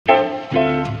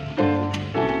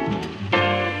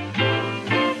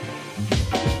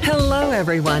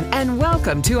everyone, and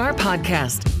welcome to our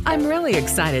podcast. I'm really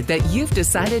excited that you've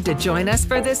decided to join us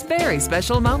for this very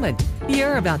special moment.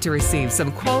 You're about to receive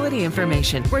some quality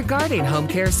information regarding home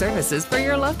care services for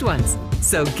your loved ones.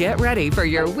 So get ready for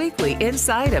your weekly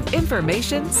insight of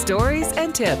information, stories,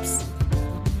 and tips.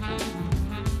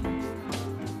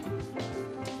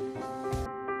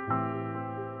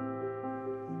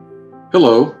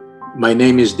 Hello, my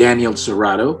name is Daniel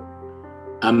Cerrato.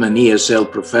 I'm an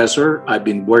ESL professor. I've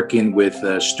been working with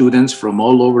students from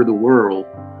all over the world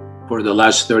for the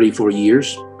last 34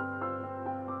 years.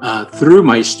 Through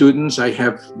my students, I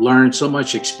have learned so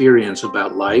much experience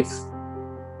about life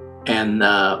and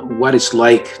what it's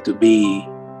like to be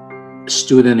a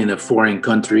student in a foreign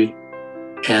country.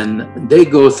 And they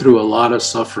go through a lot of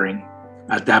suffering,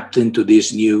 adapting to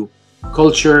this new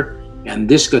culture and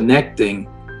disconnecting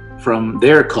from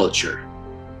their culture.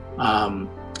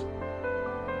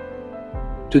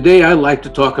 Today, I'd like to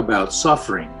talk about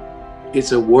suffering.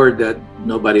 It's a word that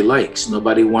nobody likes.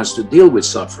 Nobody wants to deal with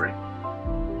suffering.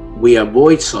 We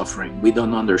avoid suffering. We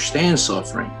don't understand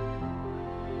suffering.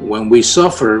 When we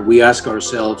suffer, we ask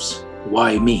ourselves,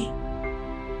 why me?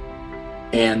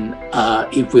 And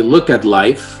if we look at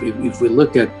life, if we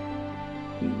look at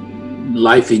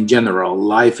life in general,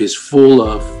 life is full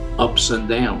of ups and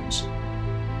downs.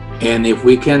 And if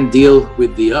we can deal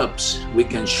with the ups, we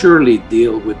can surely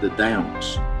deal with the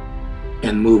downs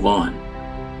and move on.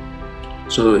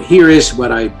 So here is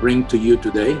what I bring to you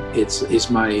today. It's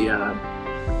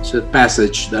a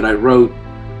passage that I wrote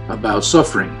about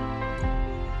suffering.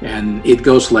 And it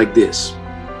goes like this.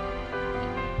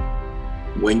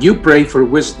 When you pray for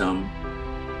wisdom,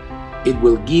 it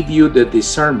will give you the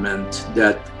discernment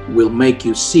that will make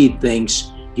you see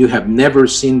things you have never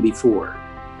seen before.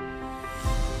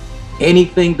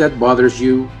 Anything that bothers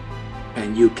you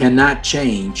and you cannot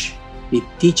change, it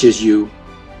teaches you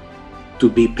to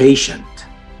be patient.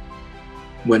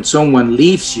 When someone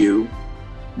leaves you,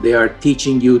 they are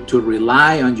teaching you to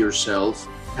rely on yourself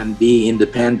and be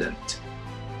independent.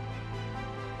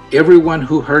 Everyone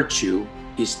who hurts you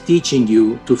is teaching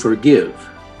you to forgive.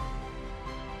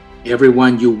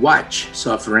 Everyone you watch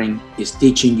suffering is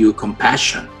teaching you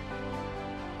compassion.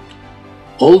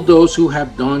 All those who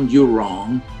have done you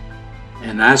wrong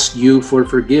and ask you for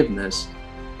forgiveness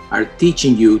are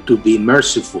teaching you to be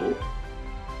merciful.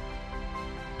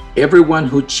 Everyone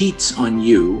who cheats on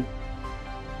you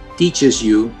teaches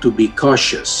you to be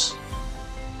cautious.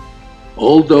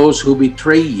 All those who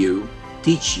betray you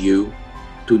teach you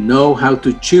to know how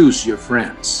to choose your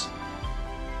friends.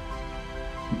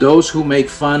 Those who make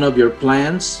fun of your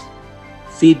plans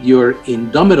feed your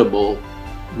indomitable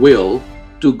will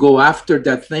to go after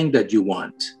that thing that you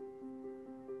want.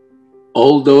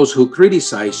 All those who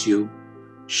criticize you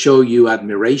show you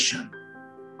admiration.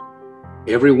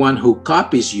 Everyone who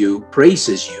copies you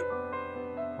praises you.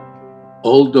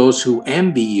 All those who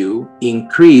envy you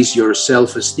increase your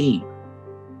self-esteem.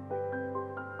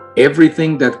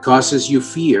 Everything that causes you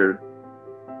fear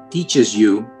teaches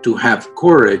you to have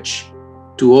courage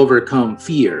to overcome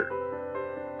fear.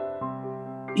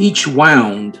 Each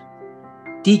wound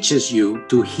teaches you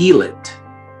to heal it.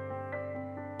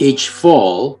 Each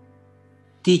fall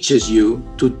teaches you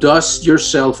to dust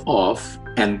yourself off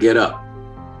and get up.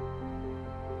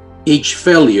 Each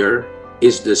failure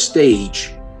is the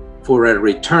stage for a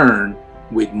return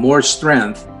with more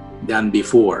strength than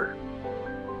before.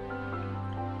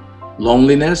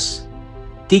 Loneliness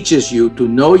teaches you to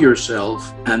know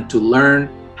yourself and to learn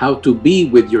how to be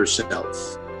with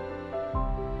yourself.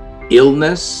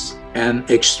 Illness and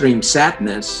extreme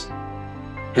sadness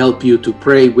help you to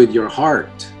pray with your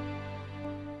heart.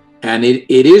 And it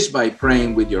is by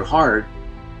praying with your heart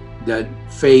that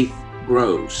faith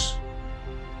grows.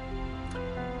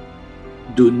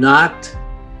 Do not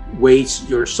waste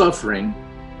your suffering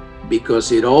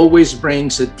because it always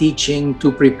brings a teaching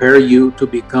to prepare you to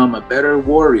become a better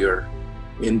warrior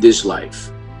in this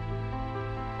life.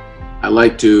 I'd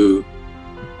like to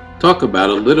talk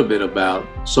about a little bit about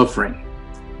suffering.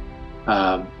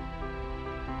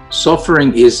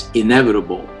 Suffering is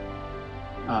inevitable.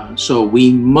 So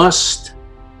we must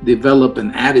develop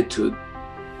an attitude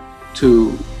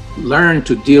to learn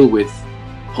to deal with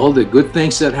all the good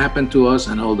things that happen to us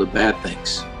and all the bad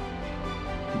things.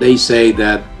 They say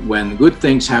that when good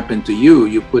things happen to you,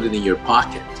 you put it in your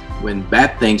pocket. When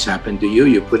bad things happen to you,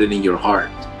 you put it in your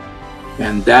heart.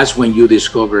 And that's when you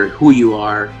discover who you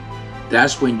are.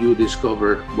 That's when you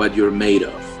discover what you're made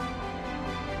of.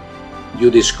 You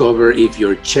discover if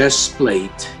your chest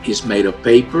plate is made of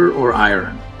paper or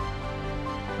iron.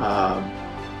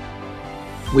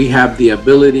 We have the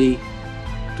ability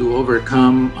to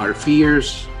overcome our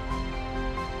fears,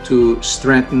 to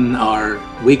strengthen our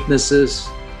weaknesses,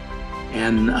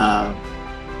 and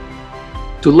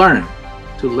to learn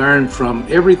from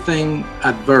everything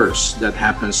adverse that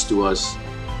happens to us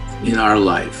in our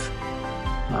life.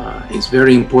 It's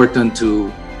very important to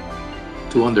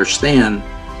understand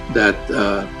that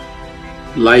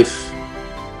life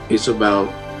is about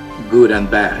good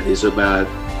and bad, is about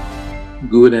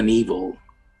good and evil.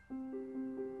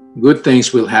 Good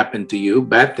things will happen to you,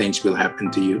 bad things will happen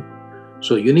to you.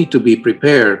 So you need to be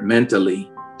prepared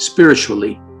mentally,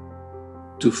 spiritually,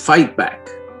 to fight back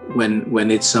when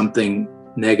it's something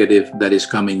negative that is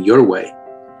coming your way.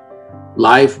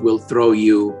 Life will throw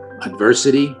you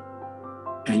adversity,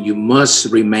 and you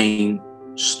must remain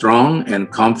strong and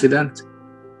confident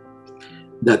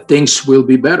that things will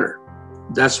be better.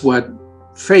 That's what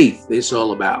faith is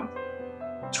all about.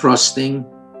 Trusting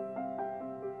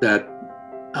that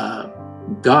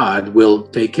God will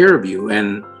take care of you,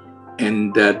 and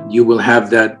that you will have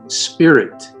that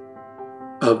spirit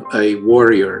of a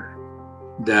warrior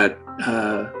that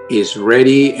is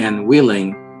ready and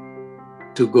willing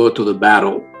to go to the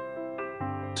battle,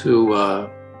 to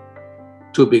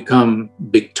become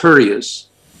victorious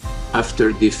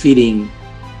after defeating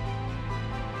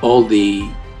all the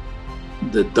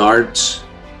darts,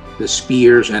 the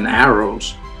spears and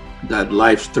arrows that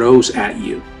life throws at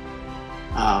you.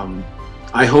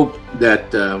 I hope that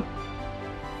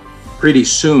pretty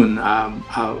soon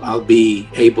I'll be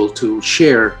able to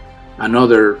share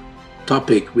another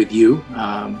topic with you.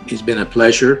 It's been a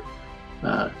pleasure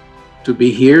to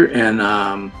be here, and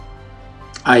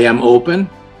I am open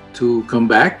to come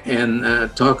back and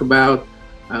talk about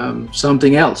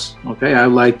something else. Okay, I'd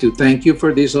like to thank you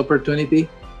for this opportunity,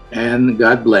 and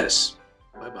God bless.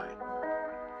 Bye-bye.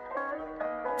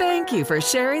 Thank you for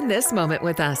sharing this moment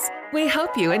with us. We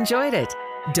hope you enjoyed it.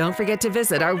 Don't forget to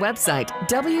visit our website,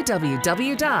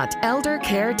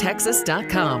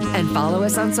 www.eldercaretexas.com, and follow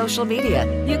us on social media.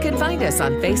 You can find us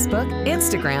on Facebook,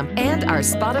 Instagram, and our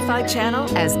Spotify channel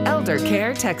as Elder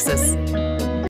Care Texas.